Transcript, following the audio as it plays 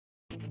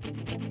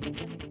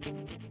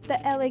The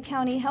LA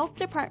County Health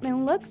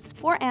Department looks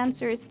for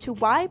answers to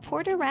why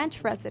Porter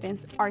Ranch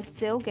residents are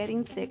still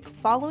getting sick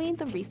following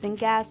the recent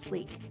gas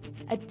leak.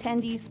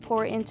 Attendees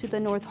pour into the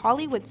North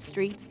Hollywood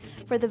streets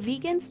for the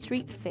Vegan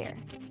Street Fair.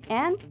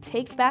 And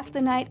Take Back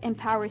the Night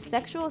empowers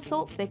sexual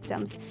assault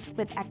victims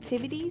with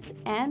activities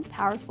and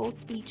powerful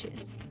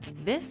speeches.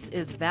 This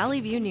is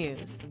Valley View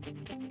News.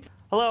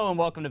 Hello and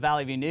welcome to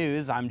Valley View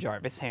News. I'm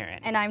Jarvis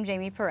Herron. And I'm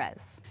Jamie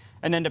Perez.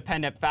 An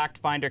independent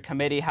fact-finder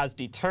committee has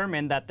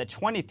determined that the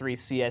 23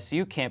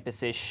 CSU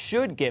campuses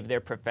should give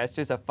their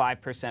professors a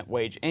 5%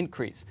 wage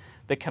increase.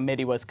 The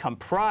committee was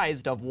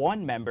comprised of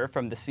one member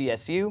from the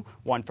CSU,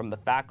 one from the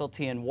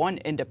faculty, and one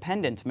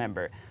independent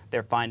member.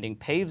 Their finding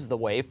paves the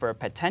way for a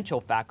potential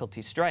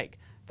faculty strike.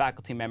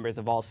 Faculty members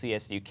of all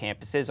CSU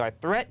campuses are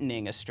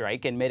threatening a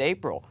strike in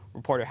mid-April.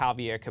 Reporter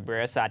Javier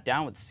Cabrera sat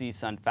down with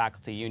CSUN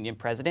Faculty Union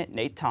President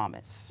Nate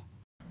Thomas.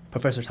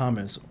 Professor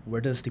Thomas,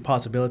 where does the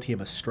possibility of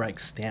a strike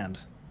stand?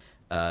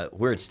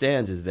 Where it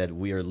stands is that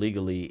we are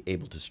legally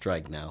able to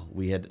strike now.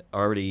 We had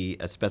already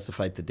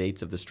specified the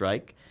dates of the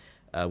strike,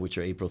 which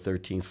are April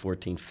 13th,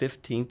 14th,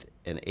 15th,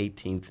 and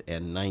 18th,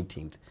 and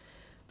 19th.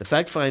 The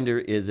fact finder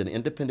is an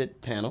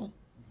independent panel,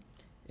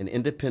 an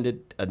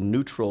independent,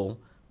 neutral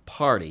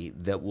party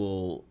that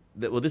will,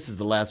 this is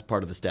the last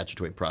part of the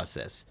statutory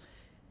process,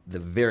 the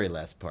very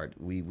last part.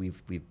 We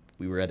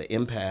were at an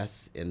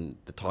impasse and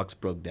the talks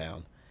broke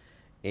down.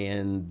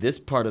 And this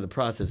part of the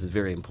process is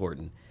very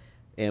important.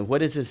 And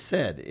what it has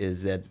said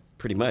is that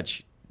pretty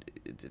much,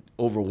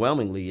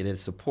 overwhelmingly, it has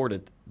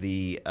supported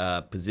the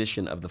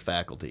position of the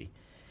faculty.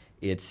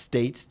 It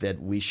states that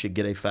we should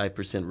get a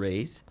 5%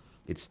 raise.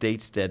 It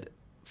states that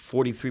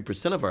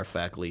 43% of our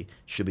faculty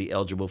should be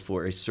eligible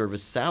for a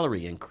service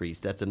salary increase.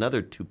 That's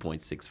another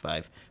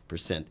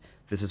 2.65%.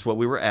 This is what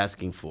we were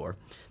asking for.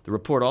 The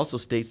report also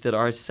states that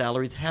our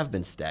salaries have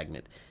been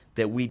stagnant,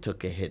 that we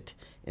took a hit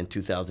in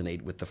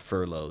 2008 with the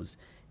furloughs,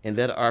 and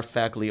that our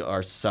faculty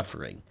are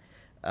suffering.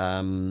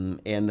 And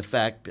the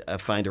fact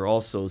finder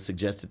also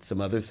suggested some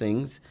other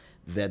things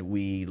that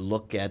we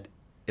look at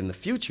in the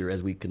future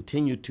as we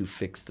continue to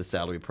fix the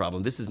salary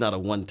problem. This is not a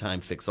one-time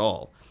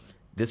fix-all.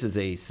 This is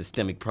a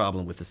systemic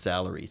problem with the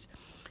salaries.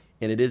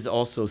 And it is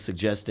also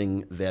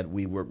suggesting that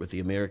we work with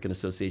the American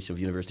Association of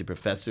University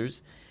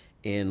Professors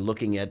in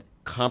looking at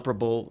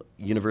comparable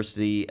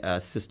university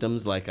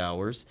systems like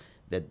ours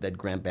that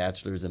grant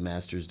bachelor's and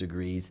master's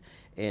degrees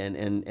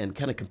and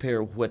kind of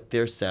compare what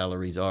their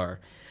salaries are.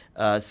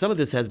 Some of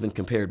this has been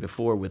compared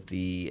before with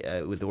the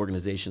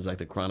organizations like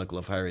the Chronicle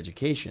of Higher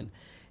Education,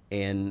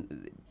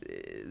 and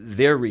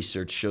their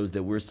research shows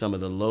that we're some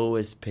of the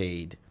lowest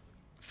paid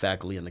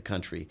faculty in the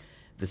country.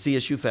 The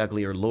CSU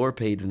faculty are lower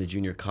paid than the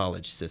junior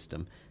college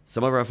system.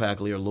 Some of our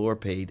faculty are lower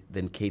paid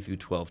than K through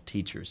 12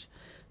 teachers.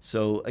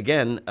 So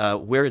again,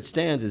 where it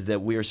stands is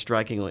that we are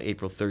striking on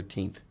April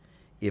 13th.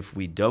 If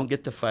we don't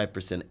get the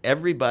 5%,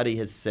 everybody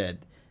has said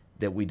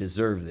that we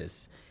deserve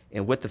this.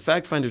 And what the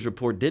fact finders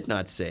report did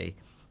not say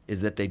is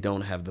that they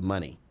don't have the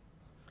money.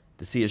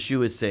 The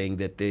CSU is saying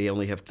that they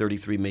only have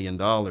 $33 million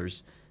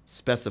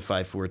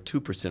specified for a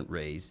 2%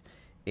 raise,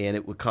 and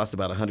it would cost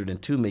about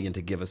 $102 million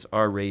to give us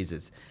our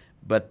raises.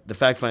 But the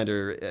fact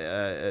finder,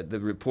 the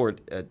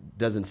report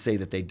doesn't say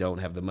that they don't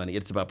have the money.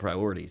 It's about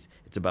priorities.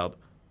 It's about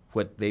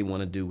what they want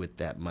to do with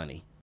that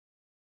money.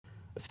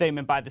 A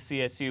statement by the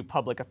CSU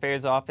Public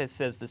Affairs Office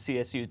says the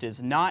CSU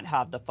does not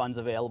have the funds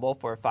available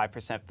for a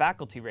 5%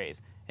 faculty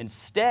raise.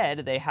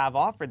 Instead, they have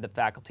offered the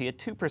faculty a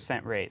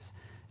 2% raise.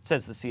 It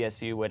says the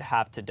CSU would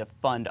have to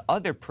defund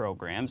other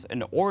programs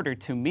in order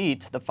to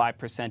meet the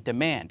 5%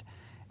 demand.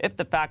 If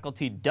the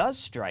faculty does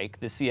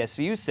strike, the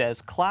CSU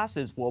says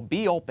classes will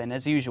be open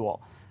as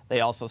usual.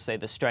 They also say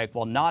the strike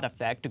will not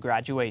affect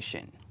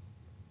graduation.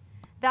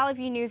 Valley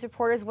View News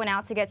reporters went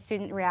out to get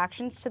student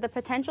reactions to the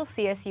potential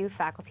CSU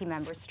faculty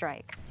members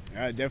strike.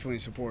 I definitely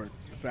support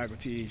the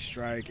faculty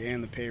strike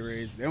and the pay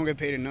raise. They don't get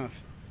paid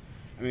enough.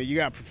 I mean, you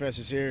got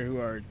professors here who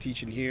are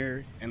teaching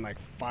here and like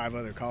 5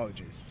 other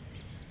colleges.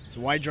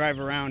 So why drive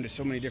around to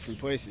so many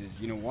different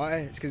places? You know why?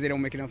 It's because they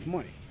don't make enough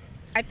money.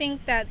 I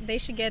think that they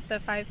should get the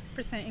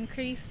 5%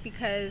 increase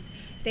because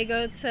they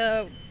go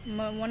to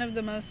one of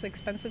the most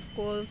expensive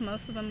schools.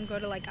 Most of them go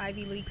to like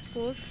Ivy League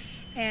schools,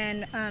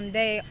 and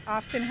they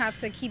often have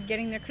to keep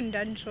getting their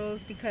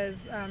credentials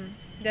because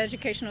the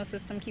educational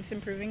system keeps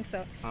improving.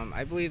 So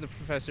I believe the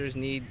professors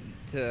need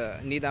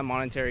that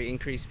monetary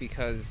increase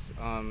because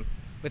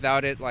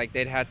without it, like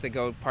they'd have to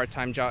go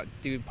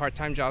do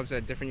part-time jobs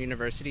at different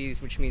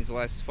universities, which means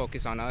less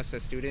focus on us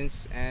as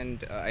students,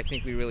 and I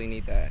think we really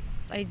need that.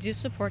 I do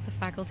support the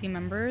faculty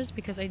members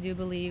because I do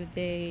believe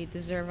they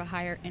deserve a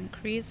higher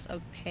increase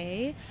of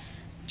pay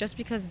just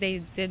because they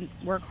did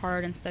work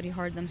hard and study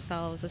hard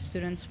themselves as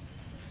students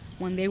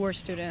when they were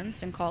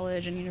students in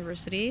college and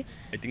university.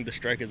 I think the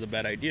strike is a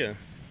bad idea.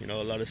 You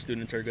know, a lot of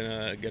students are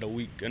gonna get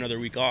another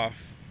week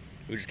off.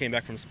 We just came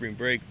back from spring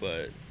break,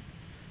 but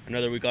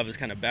another week off is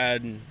kind of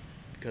bad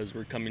because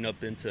we're coming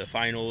up into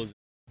finals.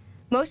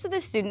 Most of the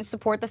students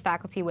support the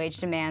faculty wage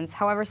demands.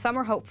 However, some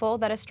are hopeful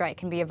that a strike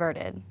can be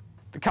averted.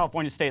 The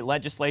California State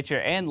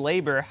Legislature and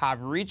Labor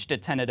have reached a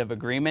tentative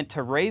agreement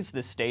to raise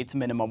the state's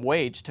minimum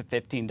wage to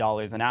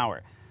 $15 an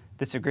hour.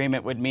 This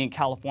agreement would mean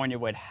California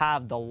would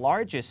have the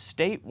largest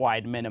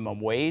statewide minimum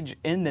wage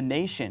in the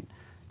nation.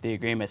 The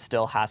agreement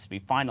still has to be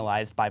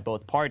finalized by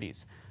both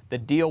parties. The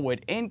deal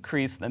would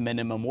increase the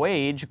minimum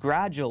wage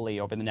gradually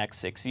over the next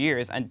 6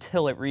 years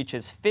until it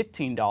reaches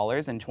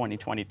 $15 in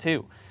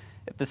 2022.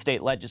 If the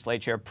state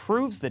legislature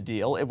approves the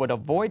deal, it would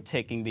avoid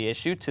taking the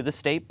issue to the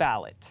state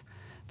ballot.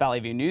 Valley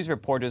View News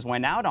reporters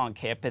went out on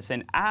campus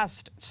and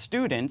asked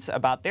students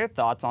about their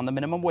thoughts on the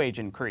minimum wage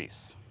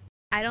increase.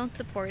 I don't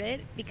support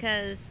it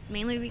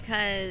mainly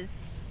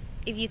because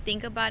if you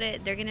think about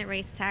it, they're going to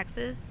raise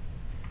taxes.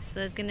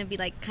 So it's going to be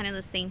like kind of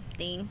the same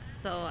thing.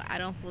 So I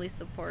don't fully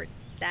support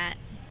that.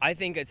 I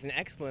think it's an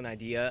excellent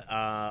idea.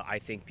 I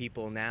think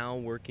people now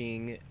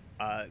working,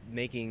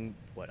 making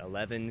what,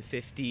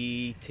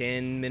 $11.50,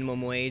 $10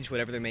 minimum wage,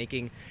 whatever they're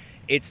making,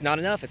 it's not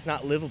enough. It's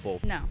not livable.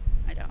 No,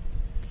 I don't.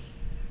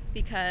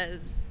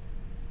 Because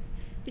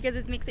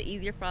it makes it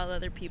easier for all the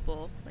other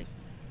people, like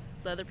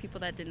the other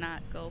people that did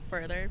not go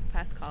further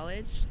past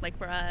college. Like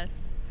for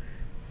us,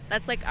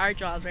 that's like our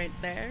job right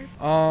there.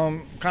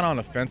 Kind of on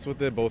the fence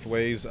with it both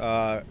ways.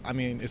 I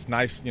mean, it's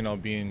nice,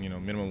 being,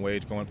 minimum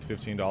wage going up to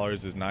 $15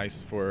 is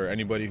nice for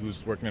anybody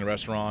who's working in a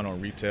restaurant or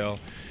retail,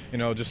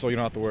 just so you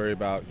don't have to worry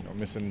about,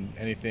 missing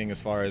anything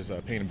as far as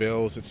paying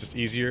bills. It's just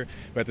easier.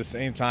 But at the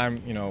same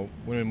time,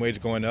 minimum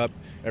wage going up,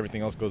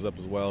 everything else goes up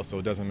as well. So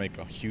it doesn't make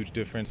a huge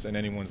difference in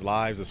anyone's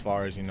lives as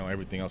far as,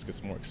 everything else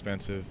gets more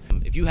expensive.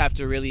 If you have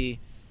to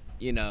really,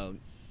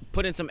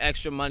 put in some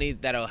extra money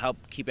that'll help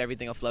keep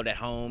everything afloat at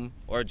home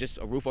or just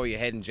a roof over your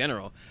head in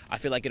general, I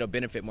feel like it'll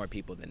benefit more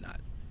people than not.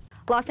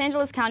 Los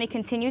Angeles County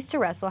continues to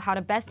wrestle how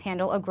to best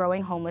handle a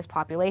growing homeless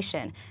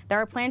population. There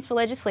are plans for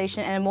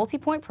legislation and a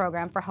multi-point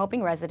program for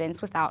helping residents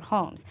without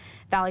homes.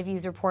 Valley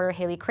View's reporter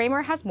Haley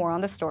Kramer has more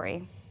on the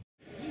story.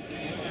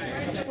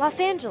 Los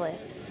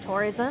Angeles,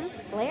 tourism,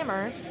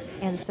 glamour,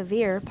 and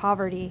severe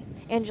poverty.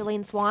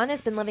 Angeline Swan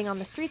has been living on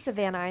the streets of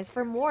Van Nuys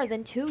for more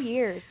than 2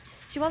 years.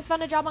 She once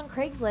found a job on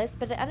Craigslist,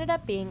 but it ended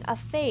up being a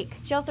fake.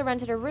 She also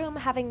rented a room,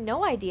 having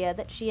no idea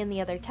that she and the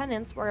other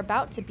tenants were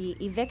about to be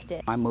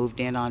evicted. I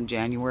moved in on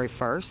January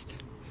 1st,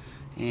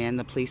 and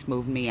the police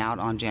moved me out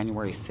on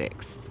January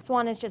 6th.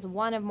 Swan is just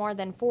one of more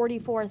than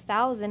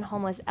 44,000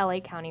 homeless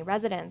LA County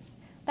residents.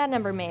 That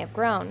number may have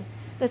grown.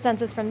 The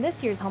census from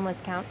this year's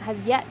homeless count has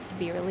yet to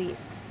be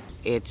released.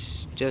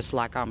 It's just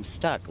like I'm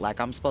stuck,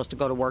 like I'm supposed to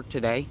go to work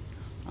today.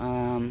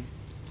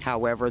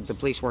 However, the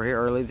police were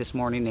here early this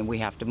morning and we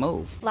have to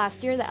move.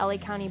 Last year, the LA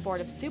County Board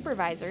of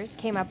Supervisors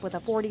came up with a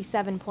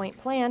 47-point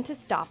plan to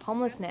stop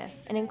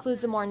homelessness and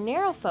includes a more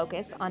narrow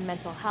focus on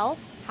mental health,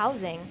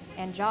 housing,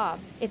 and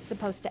jobs. It's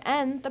supposed to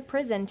end the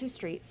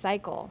prison-to-street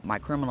cycle. My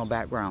criminal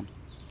background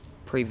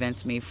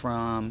prevents me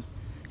from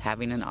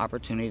having an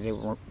opportunity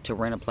to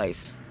rent a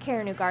place.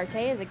 Karen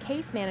Ugarte is a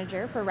case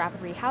manager for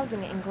Rapid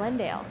Rehousing in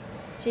Glendale.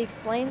 She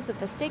explains that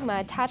the stigma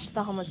attached to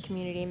the homeless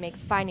community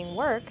makes finding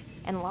work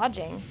and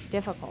lodging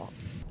difficult.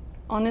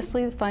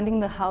 Honestly, finding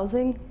the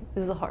housing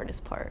is the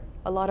hardest part.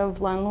 A lot of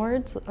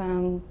landlords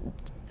and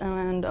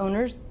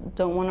owners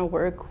don't want to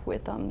work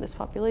with this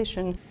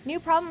population. New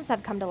problems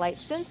have come to light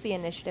since the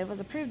initiative was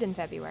approved in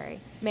February.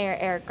 Mayor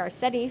Eric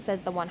Garcetti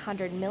says the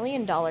 $100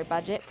 million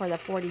budget for the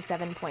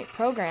 47-point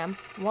program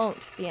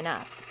won't be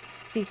enough.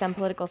 CSUN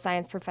political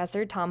science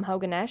professor Tom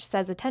Hoganesh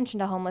says attention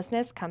to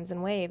homelessness comes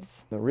in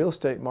waves. The real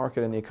estate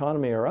market and the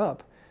economy are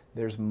up.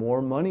 There's more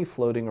money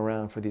floating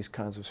around for these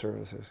kinds of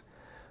services.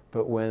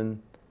 But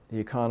when the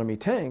economy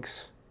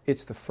tanks,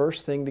 it's the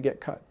first thing to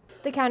get cut.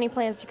 The county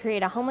plans to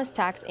create a homeless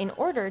tax in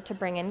order to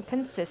bring in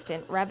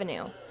consistent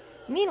revenue.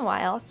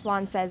 Meanwhile,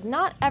 Swan says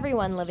not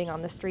everyone living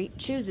on the street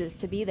chooses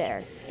to be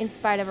there. In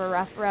spite of a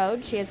rough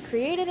road, she has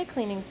created a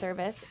cleaning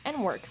service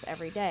and works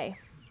every day.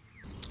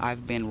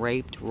 I've been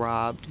raped,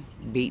 robbed,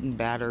 beaten,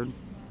 battered,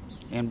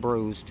 and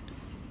bruised.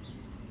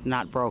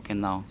 Not broken,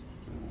 though.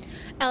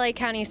 LA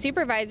County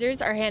supervisors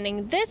are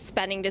handing this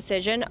spending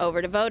decision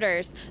over to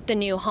voters. The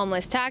new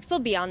homeless tax will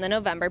be on the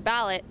November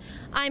ballot.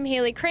 I'm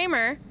Haley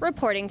Kramer,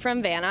 reporting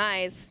from Van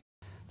Nuys.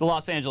 The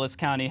Los Angeles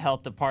County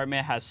Health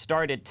Department has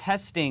started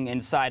testing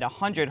inside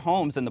 100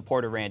 homes in the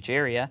Porter Ranch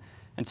area.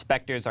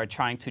 Inspectors are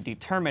trying to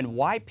determine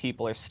why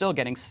people are still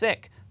getting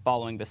sick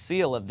following the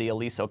seal of the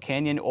Aliso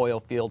Canyon oil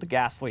field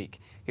gas leak.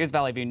 Here's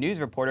Valley View News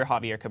reporter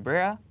Javier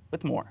Cabrera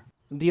with more.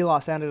 The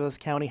Los Angeles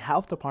County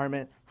Health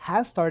Department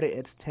has started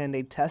its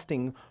 10-day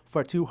testing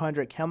for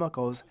 200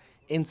 chemicals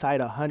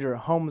inside 100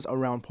 homes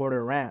around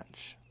Porter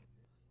Ranch.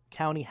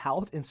 County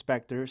health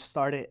inspectors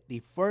started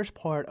the first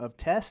part of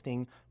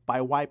testing by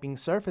wiping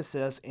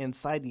surfaces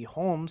inside the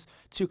homes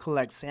to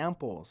collect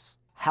samples.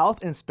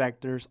 Health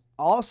inspectors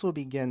also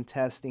began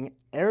testing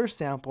air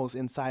samples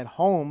inside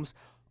homes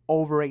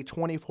over a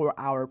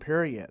 24-hour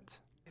period.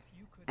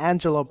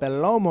 Angelo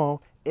Belomo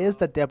is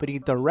the deputy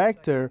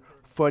director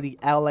for the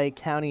LA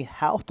County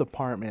Health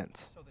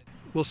Department.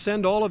 We'll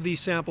send all of these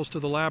samples to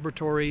the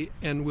laboratory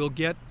and we'll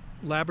get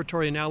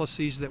laboratory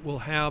analyses that will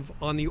have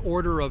on the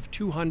order of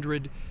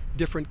 200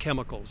 different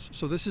chemicals.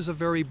 So this is a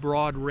very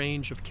broad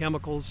range of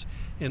chemicals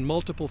in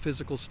multiple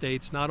physical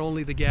states, not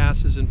only the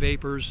gases and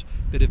vapors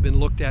that have been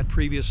looked at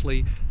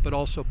previously, but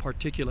also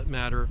particulate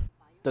matter.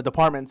 The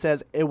department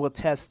says it will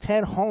test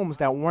 10 homes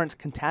that weren't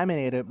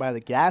contaminated by the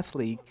gas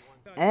leak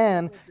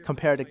and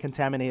compare the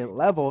contaminated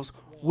levels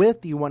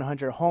with the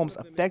 100 homes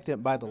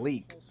affected by the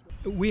leak.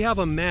 We have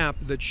a map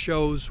that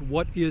shows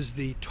what is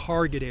the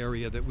target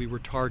area that we were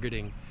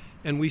targeting,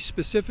 and we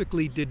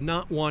specifically did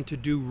not want to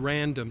do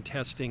random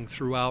testing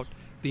throughout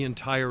the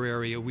entire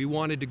area. We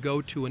wanted to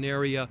go to an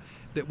area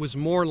that was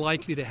more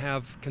likely to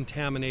have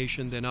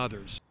contamination than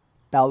others.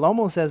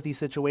 Balomo says the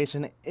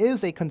situation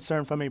is a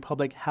concern from a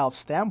public health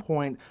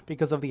standpoint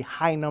because of the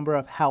high number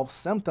of health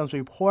symptoms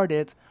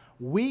reported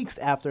weeks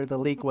after the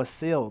leak was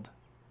sealed.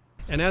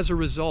 And as a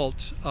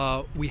result,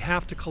 we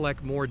have to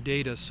collect more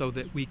data so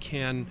that we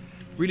can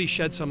really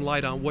shed some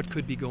light on what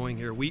could be going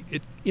here.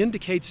 It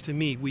indicates to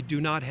me we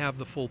do not have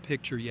the full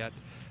picture yet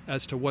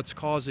as to what's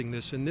causing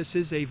this, and this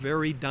is a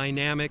very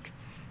dynamic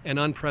and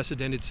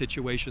unprecedented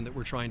situation that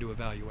we're trying to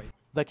evaluate.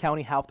 The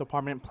county health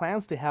department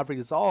plans to have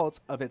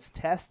results of its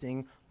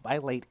testing by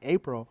late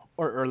April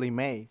or early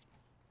May.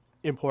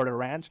 In Porter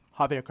Ranch,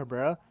 Javier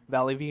Cabrera,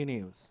 Valley View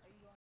News.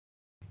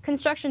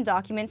 Construction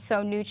documents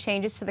show new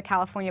changes to the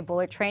California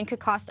bullet train could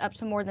cost up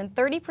to more than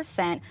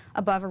 30%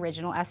 above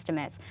original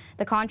estimates.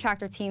 The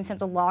contractor team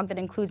sent a log that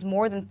includes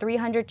more than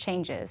 300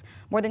 changes.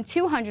 More than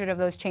 200 of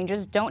those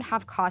changes don't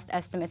have cost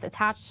estimates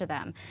attached to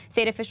them.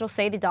 State officials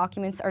say the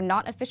documents are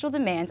not official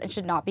demands and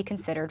should not be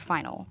considered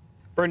final.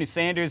 Bernie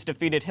Sanders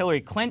defeated Hillary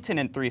Clinton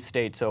in 3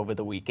 states over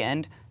the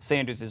weekend.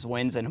 Sanders'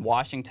 wins in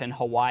Washington,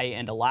 Hawaii,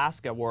 and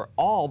Alaska were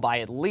all by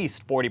at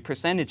least 40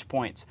 percentage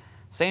points.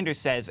 Sanders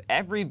says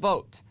every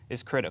vote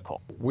is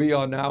critical. We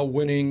are now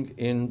winning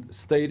in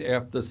state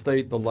after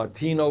state. The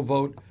Latino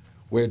vote,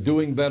 we're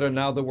doing better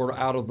now that we're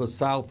out of the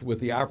South with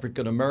the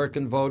African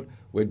American vote.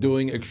 We're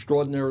doing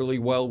extraordinarily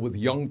well with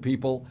young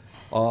people,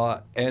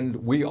 and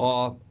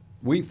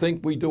we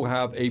think we do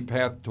have a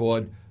path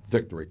toward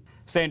victory.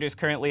 Sanders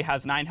currently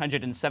has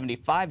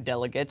 975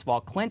 delegates, while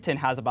Clinton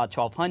has about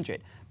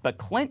 1,200. But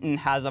Clinton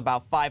has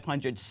about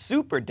 500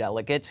 super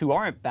delegates who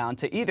aren't bound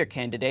to either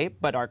candidate,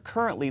 but are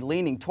currently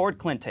leaning toward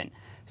Clinton.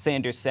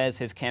 Sanders says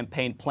his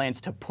campaign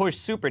plans to push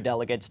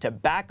superdelegates to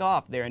back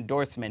off their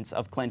endorsements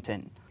of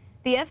Clinton.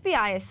 The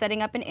FBI is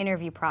setting up an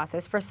interview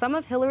process for some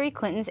of Hillary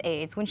Clinton's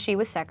aides when she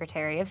was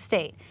Secretary of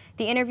State.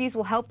 The interviews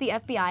will help the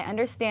FBI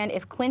understand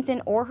if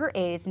Clinton or her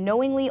aides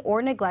knowingly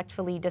or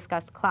neglectfully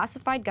discussed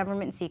classified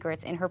government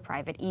secrets in her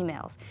private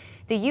emails.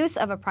 The use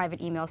of a private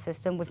email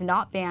system was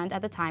not banned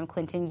at the time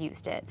Clinton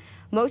used it.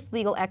 Most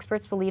legal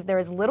experts believe there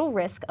is little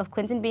risk of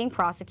Clinton being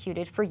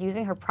prosecuted for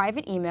using her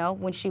private email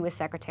when she was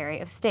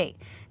Secretary of State.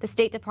 The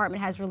State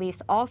Department has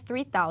released all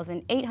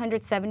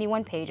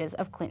 3,871 pages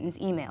of Clinton's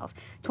emails.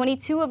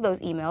 22 of those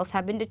emails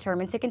have been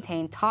determined to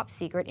contain top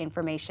secret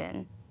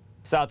information.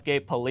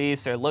 Southgate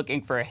police are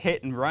looking for a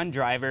hit-and-run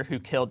driver who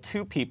killed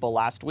 2 people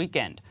last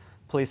weekend.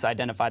 Police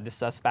identified the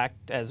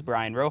suspect as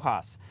Brian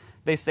Rojas.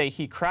 They say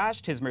he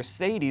crashed his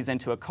Mercedes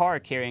into a car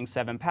carrying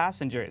 7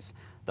 passengers.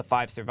 The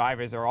 5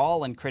 survivors are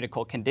all in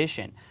critical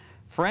condition.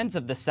 Friends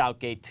of the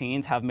Southgate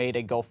teens have made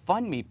a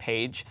GoFundMe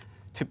page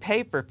to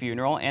pay for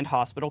funeral and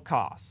hospital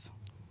costs.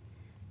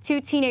 2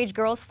 teenage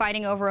girls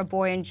fighting over a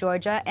boy in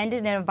Georgia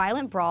ended in a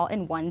violent brawl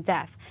and 1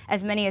 death.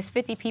 As many as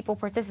 50 people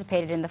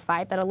participated in the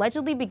fight that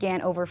allegedly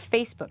began over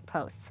Facebook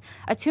posts.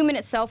 A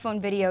 2-minute cell phone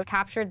video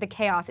captured the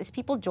chaos as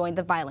people joined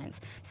the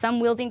violence, some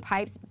wielding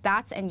pipes,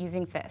 bats, and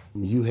using fists.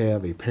 You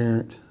have a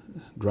parent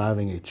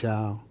driving a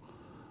child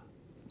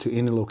to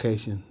any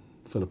location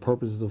for the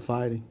purposes of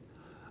fighting,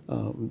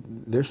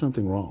 there's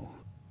something wrong.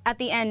 At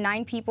the end,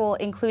 9 people,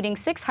 including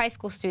 6 high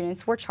school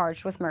students, were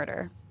charged with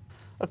murder.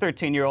 A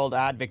 13-year-old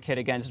advocate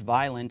against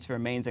violence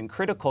remains in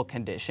critical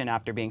condition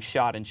after being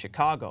shot in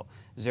Chicago.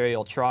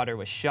 Zuriel Trotter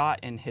was shot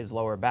in his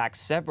lower back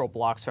several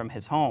blocks from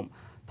his home.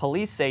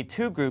 Police say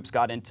 2 groups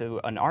got into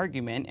an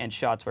argument and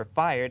shots were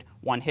fired,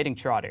 one hitting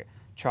Trotter.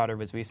 Trotter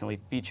was recently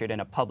featured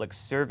in a public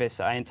service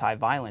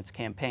anti-violence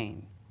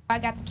campaign. I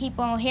got to keep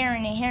on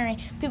hearing and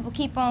hearing. People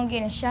keep on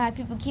getting shot.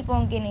 People keep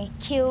on getting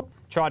killed.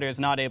 Trotter is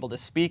not able to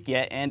speak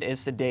yet and is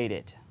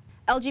sedated.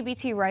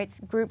 LGBT rights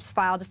groups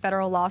filed a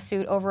federal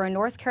lawsuit over a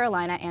North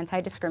Carolina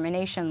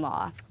anti-discrimination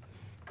law.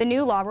 The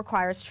new law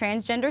requires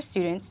transgender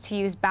students to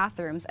use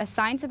bathrooms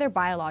assigned to their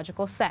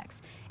biological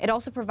sex. It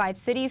also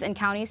provides cities and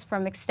counties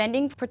from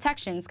extending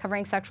protections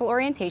covering sexual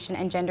orientation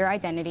and gender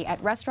identity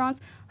at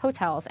restaurants,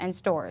 hotels, and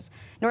stores.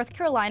 North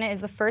Carolina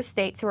is the first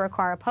state to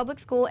require public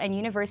school and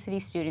university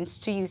students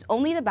to use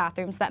only the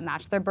bathrooms that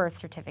match their birth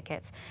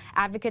certificates.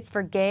 Advocates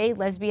for gay,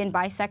 lesbian,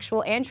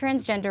 bisexual, and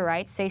transgender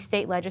rights say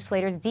state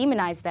legislators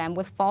demonize them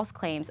with false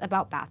claims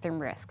about bathroom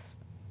risks.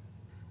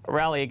 A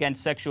rally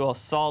against sexual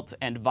assault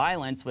and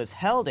violence was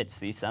held at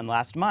CSUN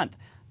last month.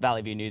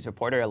 Valley View News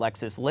reporter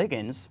Alexis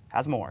Liggins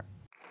has more.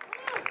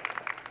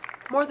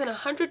 More than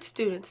 100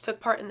 students took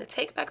part in the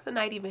Take Back the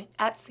Night event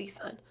at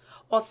CSUN,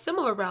 while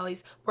similar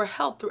rallies were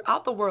held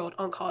throughout the world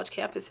on college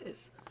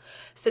campuses.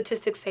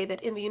 Statistics say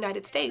that in the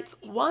United States,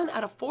 1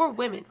 out of 4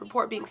 women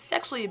report being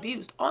sexually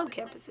abused on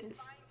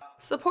campuses.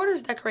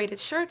 Supporters decorated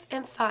shirts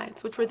and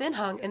signs, which were then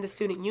hung in the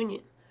student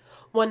union.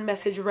 One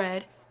message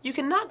read, "You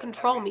cannot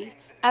control me,"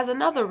 as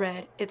another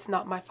read, "It's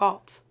not my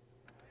fault."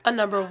 A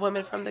number of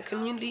women from the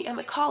community and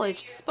the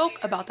college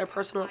spoke about their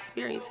personal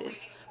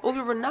experiences, but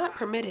we were not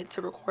permitted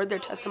to record their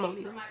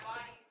testimonials.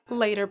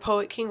 Later,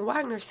 poet King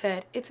Wagner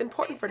said it's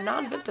important for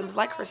non-victims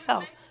like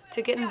herself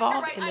to get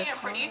involved in this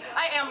cause.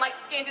 I am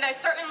light-skinned, and I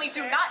certainly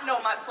do not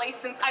know my place,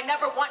 since I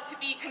never want to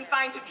be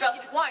confined to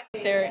just one.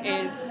 There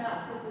is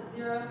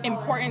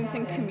importance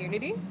in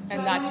community,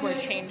 and that's where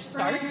change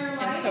starts.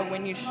 And so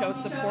when you show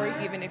support,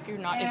 even if you're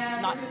not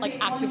like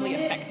actively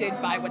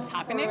affected by what's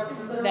happening,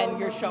 then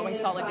you're showing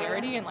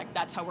solidarity, and like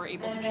that's how we're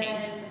able to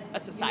change a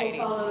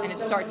society. And it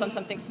starts on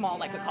something small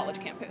like a college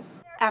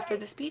campus. After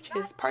the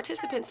speeches,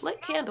 participants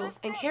lit candles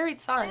and carried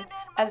signs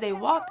as they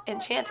walked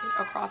and chanted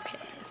across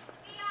campus.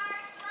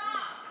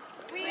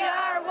 We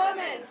are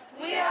women.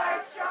 We are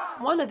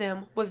strong. One of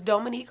them was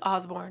Dominique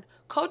Osborne,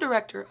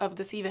 co-director of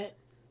this event.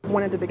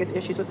 One of the biggest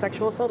issues with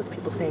sexual assault is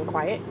people staying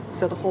quiet,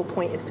 so the whole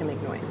point is to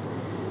make noise.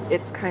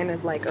 It's kind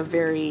of like a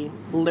very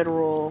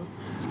literal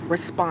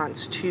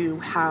response to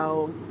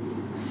how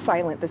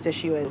silent this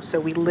issue is. So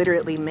we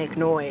literally make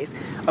noise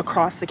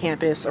across the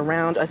campus,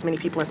 around as many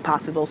people as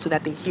possible, so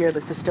that they hear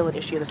this is still an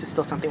issue, this is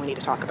still something we need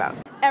to talk about.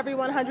 Every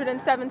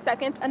 107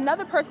 seconds,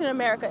 another person in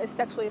America is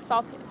sexually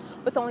assaulted,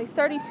 with only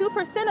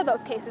 32% of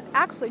those cases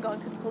actually going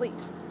to the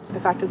police. The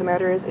fact of the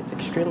matter is it's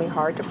extremely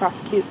hard to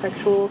prosecute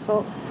sexual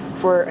assault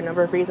for a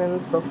number of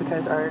reasons, both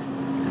because our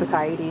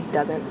society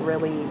doesn't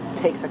really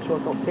take sexual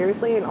assault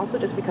seriously, and also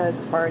just because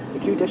as far as the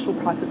judicial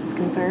process is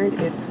concerned,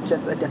 it's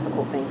just a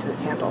difficult thing to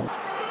handle.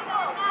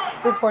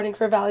 Reporting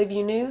for Valley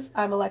View News,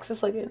 I'm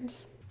Alexis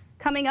Liggins.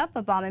 Coming up,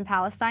 a bomb in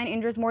Palestine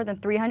injures more than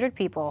 300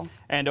 people.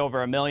 And over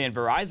 1 million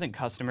Verizon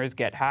customers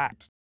get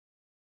hacked.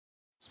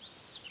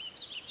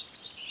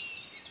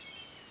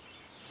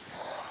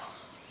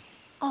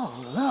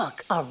 Oh,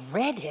 look, a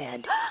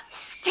redhead.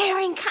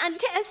 Staring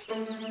contest.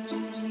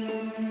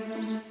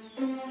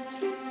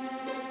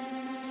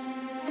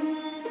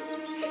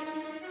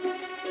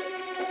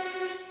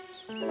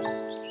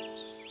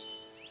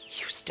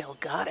 You still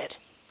got it.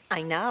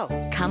 I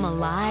know. Come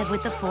alive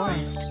with the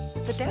forest.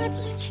 The dad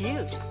was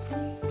cute.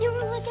 You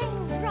were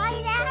looking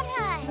right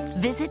at us.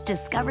 Visit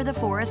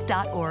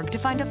discovertheforest.org to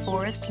find a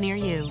forest near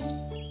you.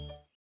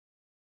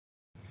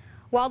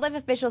 Wildlife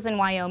officials in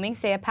Wyoming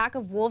say a pack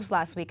of wolves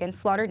last weekend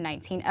slaughtered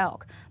 19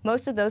 elk.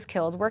 Most of those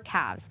killed were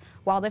calves.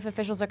 Wildlife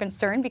officials are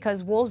concerned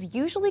because wolves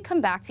usually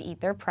come back to eat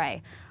their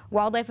prey.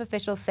 Wildlife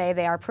officials say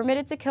they are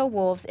permitted to kill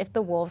wolves if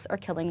the wolves are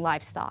killing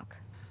livestock.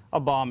 A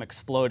bomb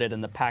exploded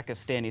in the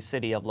Pakistani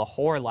city of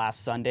Lahore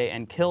last Sunday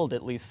and killed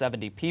at least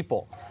 70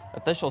 people.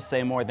 Officials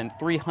say more than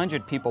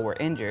 300 people were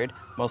injured,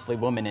 mostly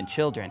women and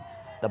children.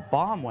 The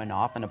bomb went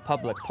off in a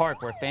public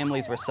park where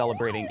families were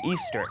celebrating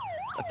Easter.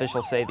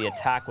 Officials say the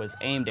attack was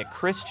aimed at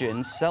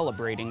Christians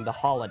celebrating the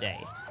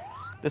holiday.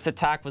 This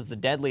attack was the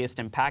deadliest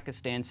in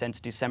Pakistan since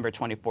December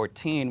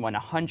 2014, when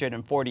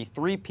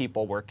 143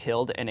 people were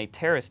killed in a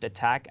terrorist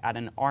attack at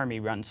an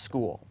army-run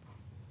school.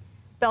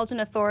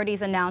 Belgian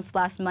authorities announced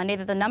last Monday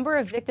that the number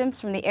of victims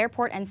from the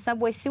airport and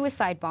subway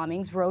suicide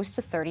bombings rose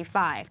to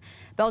 35.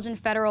 Belgian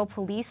federal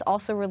police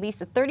also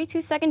released a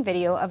 32-second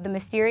video of the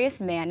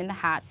mysterious man in the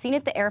hat seen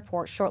at the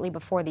airport shortly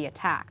before the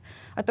attack.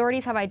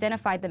 Authorities have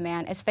identified the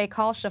man as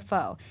Faikal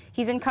Shafo.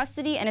 He's in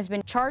custody and has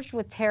been charged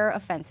with terror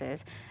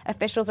offenses.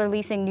 Officials are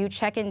releasing new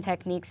check-in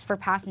techniques for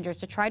passengers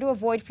to try to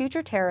avoid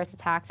future terrorist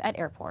attacks at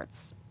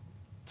airports.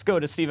 Let's go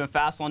to Stephen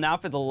Fassel now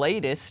for the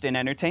latest in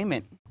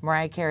entertainment.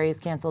 Mariah Carey has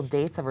canceled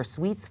dates of her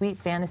Sweet Sweet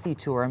Fantasy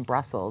tour in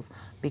Brussels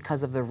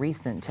because of the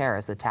recent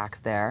terrorist attacks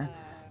there.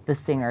 The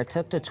singer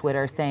took to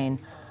Twitter saying,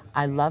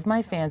 "I love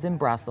my fans in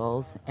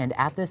Brussels, and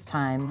at this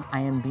time, I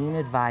am being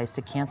advised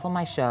to cancel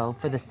my show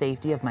for the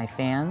safety of my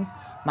fans,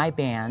 my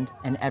band,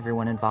 and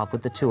everyone involved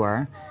with the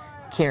tour."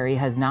 Carey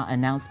has not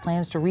announced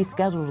plans to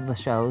reschedule the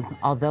shows,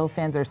 although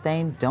fans are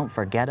saying, "Don't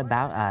forget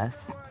about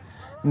us."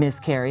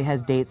 Miss Carey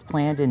has dates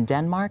planned in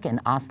Denmark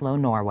and Oslo,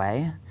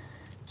 Norway.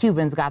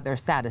 Cubans got their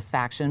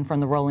satisfaction from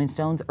the Rolling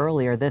Stones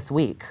earlier this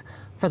week.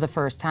 For the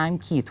first time,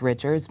 Keith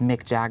Richards,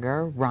 Mick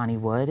Jagger, Ronnie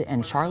Wood,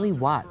 and Charlie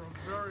Watts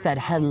said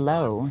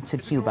hello to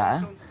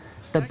Cuba.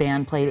 The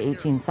band played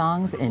 18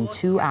 songs in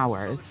 2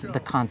 hours. The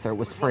concert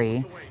was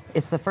free.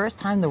 It's the first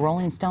time the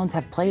Rolling Stones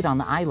have played on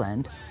the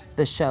island.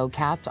 The show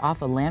capped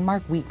off a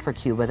landmark week for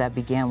Cuba that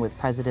began with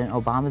President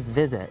Obama's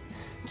visit.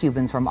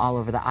 Cubans from all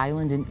over the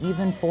island and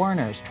even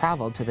foreigners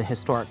traveled to the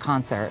historic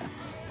concert.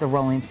 The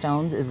Rolling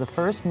Stones is the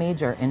first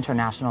major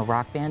international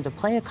rock band to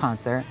play a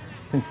concert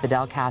since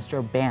Fidel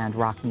Castro banned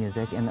rock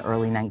music in the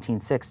early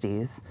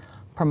 1960s.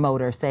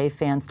 Promoters say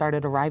fans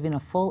started arriving a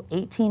full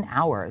 18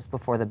 hours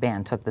before the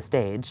band took the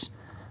stage.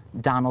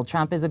 Donald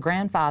Trump is a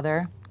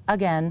grandfather,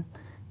 again.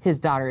 His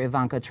daughter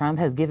Ivanka Trump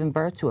has given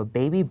birth to a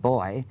baby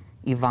boy.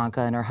 Ivanka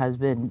and her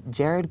husband,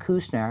 Jared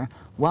Kushner,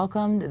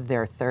 welcomed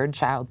their third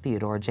child,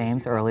 Theodore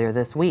James, earlier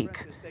this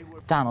week.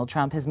 Donald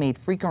Trump has made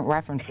frequent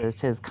references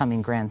to his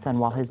coming grandson,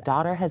 while his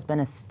daughter has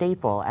been a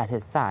staple at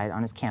his side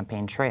on his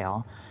campaign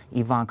trail.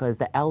 Ivanka is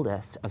the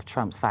eldest of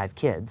Trump's 5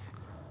 kids.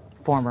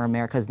 Former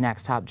America's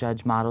Next Top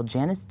Judge model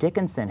Janice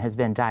Dickinson has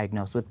been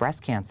diagnosed with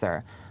breast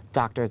cancer.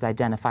 Doctors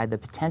identified the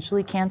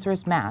potentially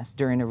cancerous mass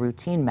during a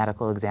routine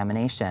medical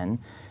examination.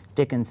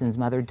 Dickinson's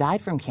mother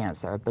died from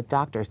cancer, but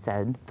doctors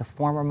said the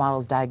former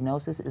model's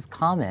diagnosis is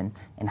common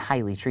and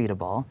highly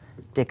treatable.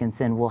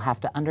 Dickinson will have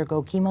to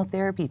undergo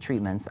chemotherapy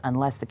treatments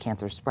unless the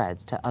cancer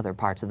spreads to other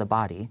parts of the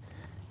body.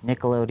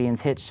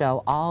 Nickelodeon's hit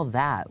show All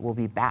That will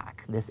be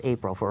back this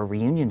April for a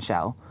reunion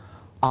show.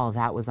 All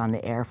That was on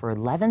the air for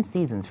 11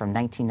 seasons from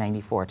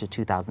 1994 to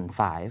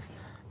 2005.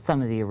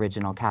 Some of the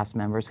original cast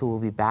members who will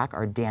be back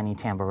are Danny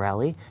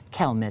Tamborelli,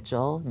 Kel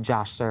Mitchell,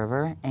 Josh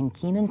Server, and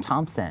Kenan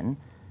Thompson.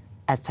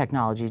 As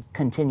technology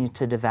continues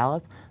to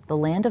develop, the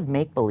land of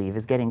make-believe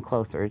is getting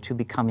closer to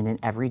becoming an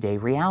everyday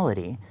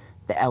reality.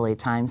 The LA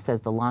Times says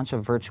the launch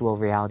of virtual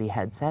reality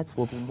headsets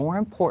will be more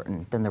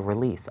important than the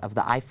release of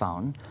the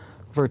iPhone.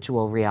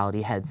 Virtual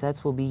reality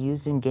headsets will be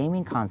used in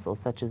gaming consoles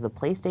such as the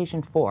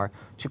PlayStation 4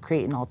 to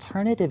create an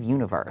alternative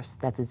universe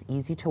that's as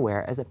easy to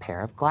wear as a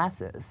pair of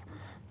glasses.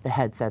 The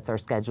headsets are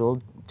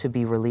scheduled to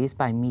be released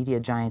by media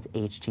giants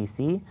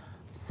HTC,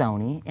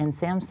 Sony, and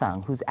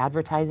Samsung, whose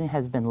advertising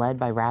has been led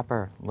by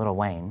rapper Lil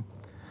Wayne.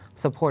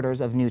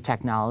 Supporters of new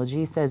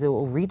technology says it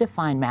will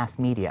redefine mass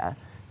media.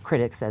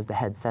 Critics says the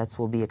headsets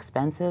will be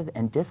expensive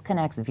and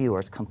disconnects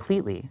viewers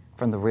completely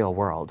from the real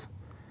world.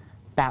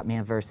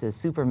 Batman vs.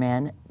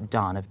 Superman: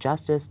 Dawn of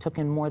Justice took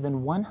in more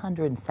than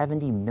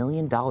 $170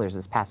 million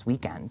this past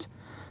weekend.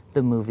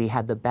 The movie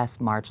had the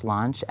best March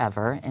launch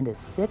ever and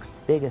its 6th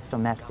biggest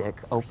domestic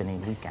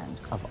opening weekend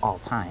of all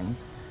time.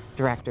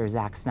 Director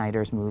Zack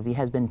Snyder's movie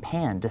has been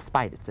panned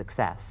despite its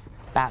success.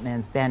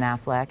 Batman's Ben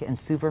Affleck and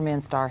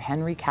Superman star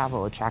Henry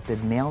Cavill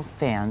attracted male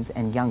fans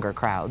and younger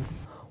crowds.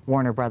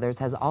 Warner Brothers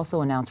has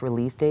also announced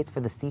release dates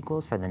for the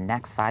sequels for the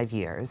next 5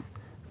 years.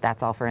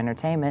 That's all for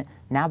entertainment.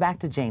 Now back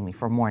to Jamie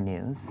for more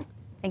news.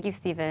 Thank you,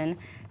 Stephen.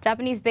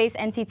 Japanese-based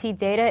NTT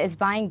Data is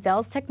buying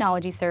Dell's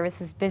technology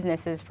services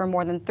businesses for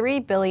more than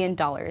 $3 billion.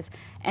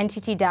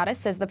 NTT Data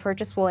says the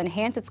purchase will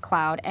enhance its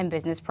cloud and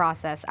business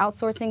process,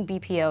 outsourcing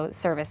BPO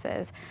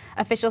services.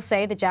 Officials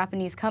say the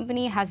Japanese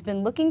company has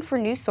been looking for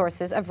new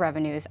sources of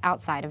revenues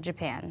outside of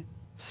Japan.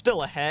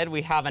 Still ahead,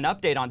 we have an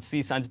update on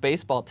CSUN's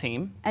baseball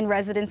team. And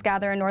residents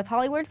gather in North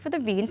Hollywood for the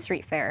Vegan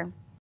Street Fair.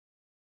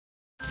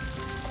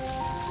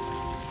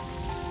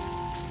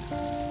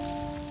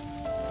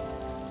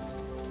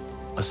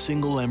 A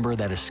single ember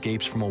that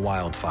escapes from a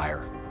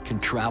wildfire can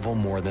travel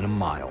more than a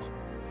mile.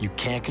 You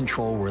can't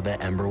control where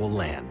that ember will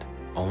land,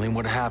 only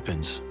what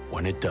happens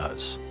when it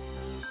does.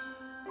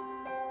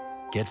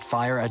 Get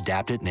Fire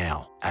Adapted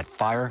now at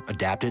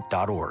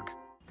fireadapted.org.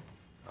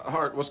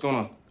 Hart, what's going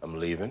on? I'm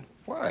leaving.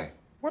 Why?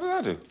 What did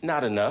I do?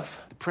 Not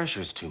enough. The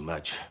pressure's too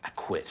much. I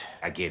quit.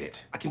 I get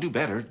it. I can do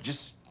better.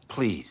 Just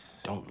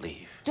please, don't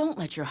leave. Don't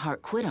let your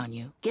heart quit on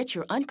you. Get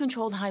your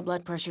uncontrolled high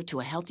blood pressure to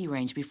a healthy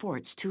range before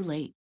it's too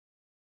late.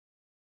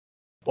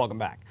 Welcome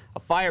back. A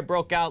fire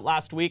broke out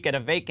last week at a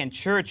vacant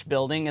church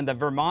building in the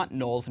Vermont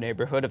Knolls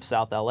neighborhood of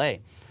South LA.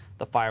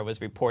 The fire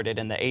was reported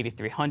in the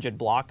 8300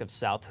 block of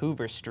South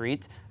Hoover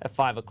Street at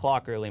 5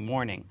 o'clock early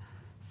morning.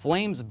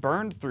 Flames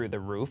burned through the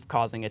roof,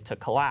 causing it to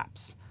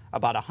collapse.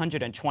 About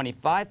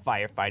 125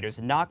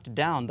 firefighters knocked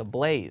down the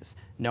blaze.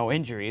 No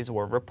injuries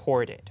were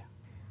reported.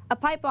 A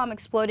pipe bomb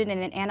exploded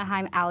in an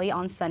Anaheim alley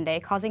on Sunday,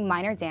 causing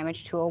minor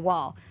damage to a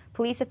wall.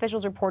 Police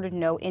officials reported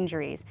no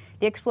injuries.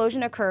 The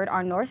explosion occurred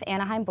on North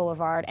Anaheim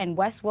Boulevard and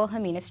West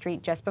Wilhelmina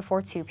Street just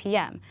before 2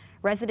 p.m.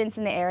 Residents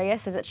in the area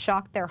says it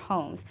shocked their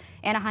homes.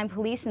 Anaheim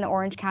Police and the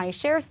Orange County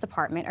Sheriff's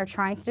Department are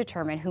trying to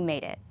determine who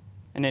made it.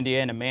 An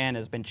Indiana man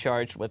has been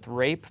charged with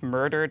rape,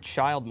 murder,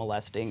 child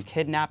molesting,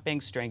 kidnapping,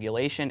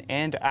 strangulation,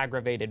 and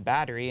aggravated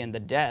battery in the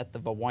death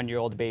of a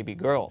 1-year-old baby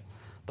girl.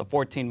 The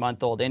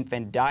 14-month-old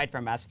infant died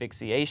from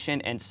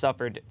asphyxiation and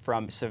suffered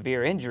from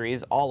severe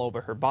injuries all over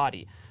her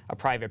body. A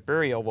private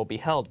burial will be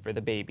held for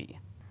the baby.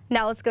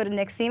 Now let's go to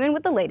Nick Seaman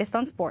with the latest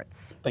on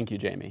sports. Thank you,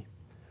 Jamie.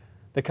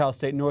 The Cal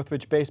State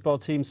Northridge baseball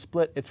team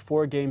split its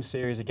 4-game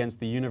series against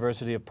the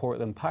University of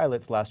Portland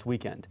Pilots last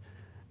weekend.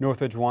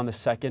 Northridge won the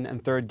second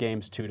and third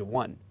games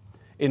 2-1.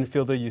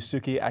 Infielder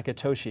Yusuke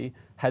Akitoshi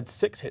had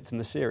 6 hits in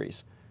the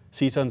series.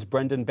 CSUN's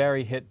Brendan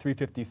Barry hit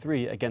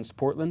 .353 against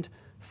Portland,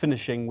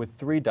 finishing with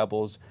 3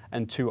 doubles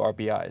and 2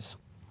 RBIs.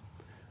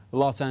 The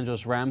Los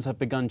Angeles Rams have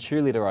begun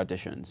cheerleader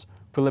auditions.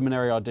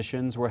 Preliminary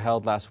auditions were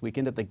held last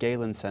weekend at the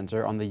Galen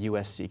Center on the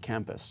USC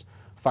campus.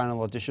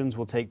 Final auditions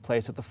will take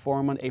place at the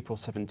Forum on April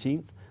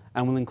 17th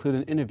and will include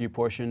an interview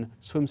portion,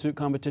 swimsuit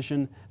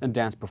competition, and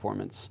dance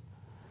performance.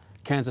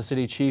 Kansas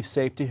City Chief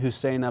safety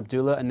Hussein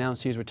Abdullah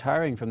announced he's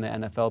retiring from the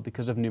NFL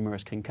because of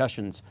numerous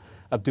concussions.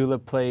 Abdullah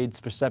played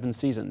for 7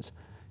 seasons.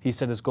 He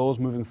said his goals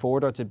moving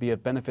forward are to be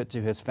of benefit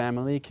to his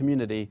family,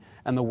 community,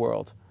 and the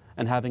world,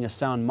 and having a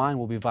sound mind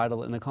will be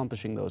vital in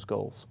accomplishing those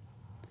goals.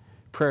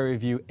 Prairie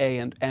View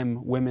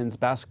A&M women's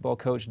basketball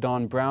coach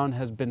Dawn Brown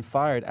has been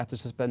fired after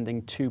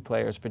suspending 2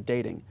 players for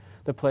dating.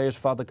 The players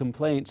filed a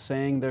complaint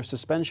saying their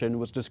suspension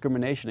was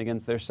discrimination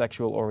against their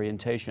sexual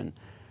orientation.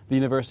 The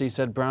university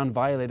said Brown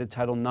violated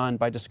Title IX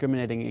by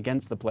discriminating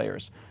against the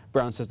players.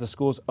 Brown says the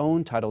school's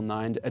own Title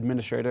IX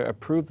administrator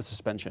approved the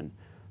suspension.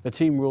 The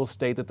team rules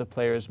state that the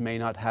players may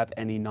not have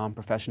any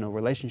non-professional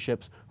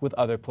relationships with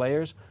other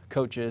players,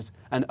 coaches,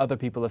 and other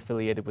people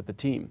affiliated with the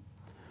team.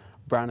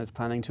 Brown is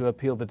planning to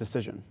appeal the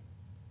decision.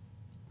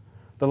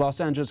 The Los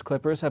Angeles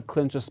Clippers have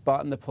clinched a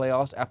spot in the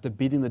playoffs after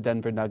beating the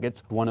Denver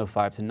Nuggets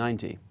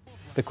 105-90.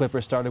 The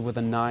Clippers started with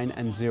a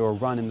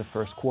 9-0 run in the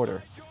first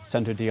quarter.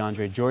 Center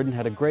DeAndre Jordan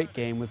had a great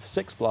game with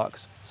 6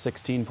 blocks,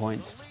 16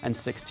 points, and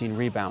 16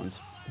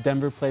 rebounds.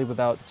 Denver played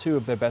without 2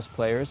 of their best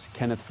players,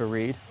 Kenneth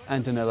Faried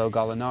and Danilo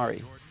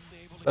Gallinari.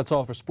 That's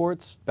all for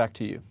sports. Back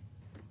to you.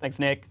 Thanks,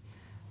 Nick.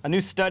 A new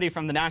study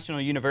from the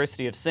National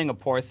University of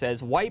Singapore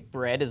says white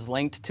bread is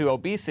linked to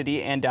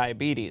obesity and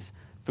diabetes.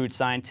 Food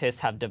scientists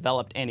have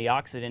developed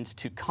antioxidants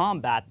to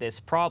combat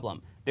this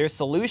problem. Their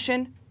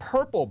solution?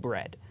 Purple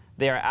bread.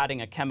 They are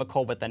adding a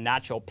chemical with a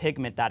natural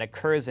pigment that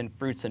occurs in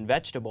fruits and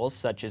vegetables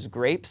such as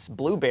grapes,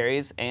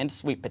 blueberries, and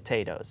sweet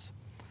potatoes.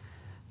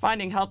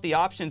 Finding healthy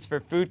options for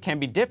food can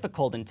be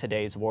difficult in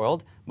today's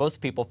world. Most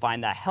people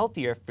find that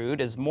healthier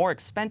food is more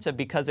expensive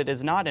because it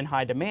is not in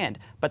high demand.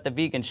 But the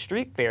Vegan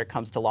Street Fair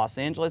comes to Los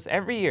Angeles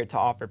every year to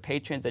offer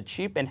patrons a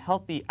cheap and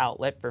healthy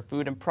outlet for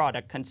food and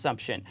product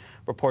consumption.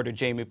 Reporter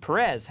Jamie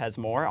Perez has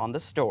more on the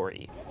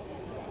story.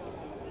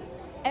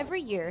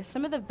 Every year,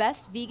 some of the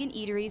best vegan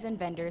eateries and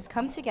vendors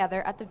come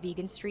together at the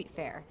Vegan Street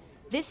Fair.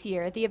 This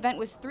year, the event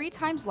was 3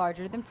 times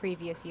larger than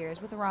previous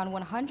years, with around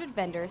 100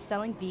 vendors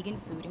selling vegan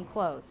food and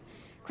clothes.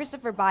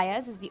 Christopher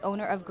Baez is the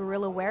owner of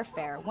Gorilla Wear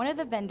Fair, one of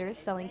the vendors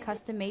selling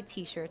custom-made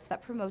t-shirts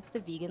that promotes the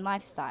vegan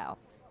lifestyle.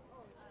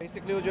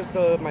 Basically, it was just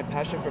my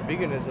passion for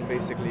veganism,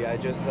 basically. I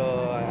just,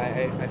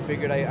 I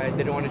figured I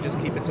didn't want to just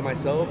keep it to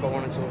myself. I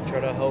wanted to try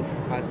to help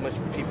as much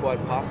people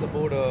as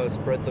possible to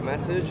spread the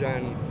message,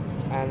 and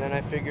then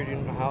I figured, you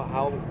know,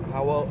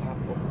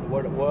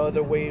 what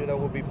other way that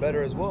would be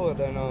better as well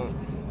than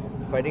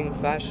fighting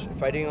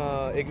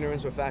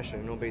ignorance with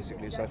fashion, you know,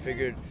 basically. So I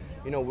figured,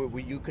 you know,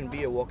 you can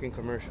be a walking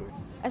commercial.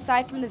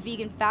 Aside from the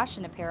vegan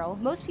fashion apparel,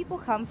 most people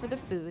come for the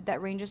food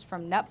that ranges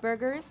from nut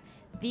burgers,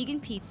 vegan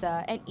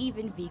pizza, and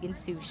even vegan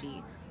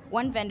sushi.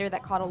 One vendor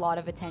that caught a lot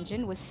of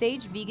attention was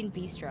Sage Vegan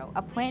Bistro,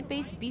 a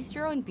plant-based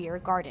bistro and beer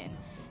garden.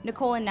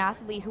 Nicole and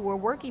Nathalie, who were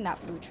working that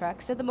food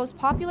truck, said the most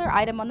popular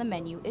item on the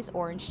menu is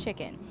orange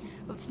chicken.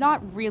 But it's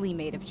not really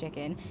made of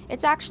chicken.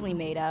 It's actually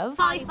made of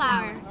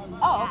cauliflower.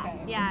 Oh, okay.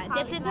 Yeah,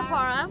 dipped into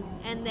pora,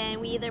 and then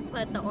we either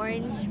put the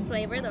orange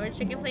flavor, the orange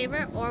chicken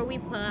flavor, or we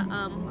put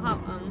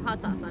hot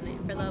sauce on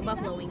it for the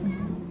buffalo wings.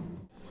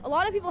 A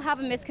lot of people have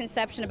a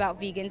misconception about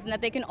vegans and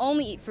that they can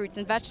only eat fruits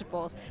and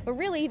vegetables, but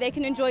really they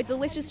can enjoy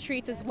delicious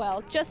treats as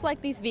well, just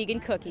like these vegan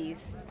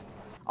cookies.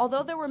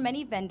 Although there were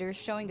many vendors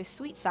showing the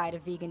sweet side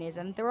of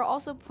veganism, there were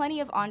also plenty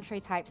of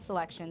entree-type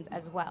selections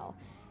as well.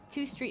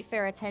 2 street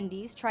fair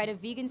attendees tried a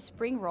vegan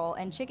spring roll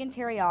and chicken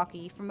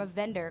teriyaki from a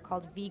vendor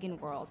called Vegan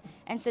World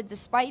and said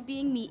despite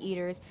being meat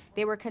eaters,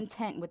 they were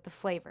content with the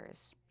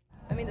flavors.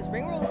 I mean, the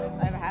spring rolls,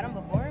 I've had them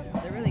before.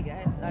 They're really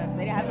good.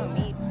 They didn't have no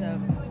meat, so.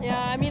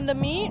 Yeah, I mean, the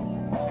meat,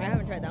 I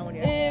haven't tried that one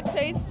yet.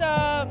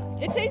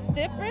 it tastes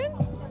different,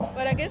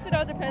 but I guess it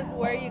all depends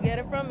where you get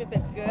it from, if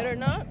it's good or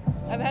not.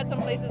 I've had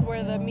some places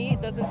where the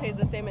meat doesn't taste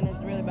the same and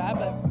it's really bad,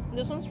 but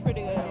this one's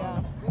pretty good,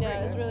 yeah.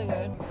 Yeah, it's really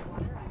good.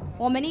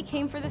 While many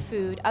came for the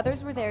food,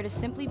 others were there to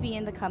simply be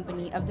in the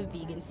company of the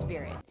vegan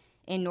spirit.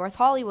 In North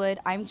Hollywood,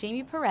 I'm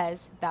Jamie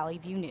Perez, Valley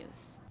View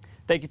News.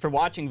 Thank you for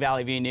watching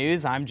Valley View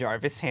News. I'm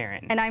Jarvis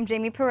Heron. And I'm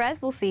Jamie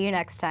Perez. We'll see you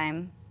next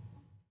time.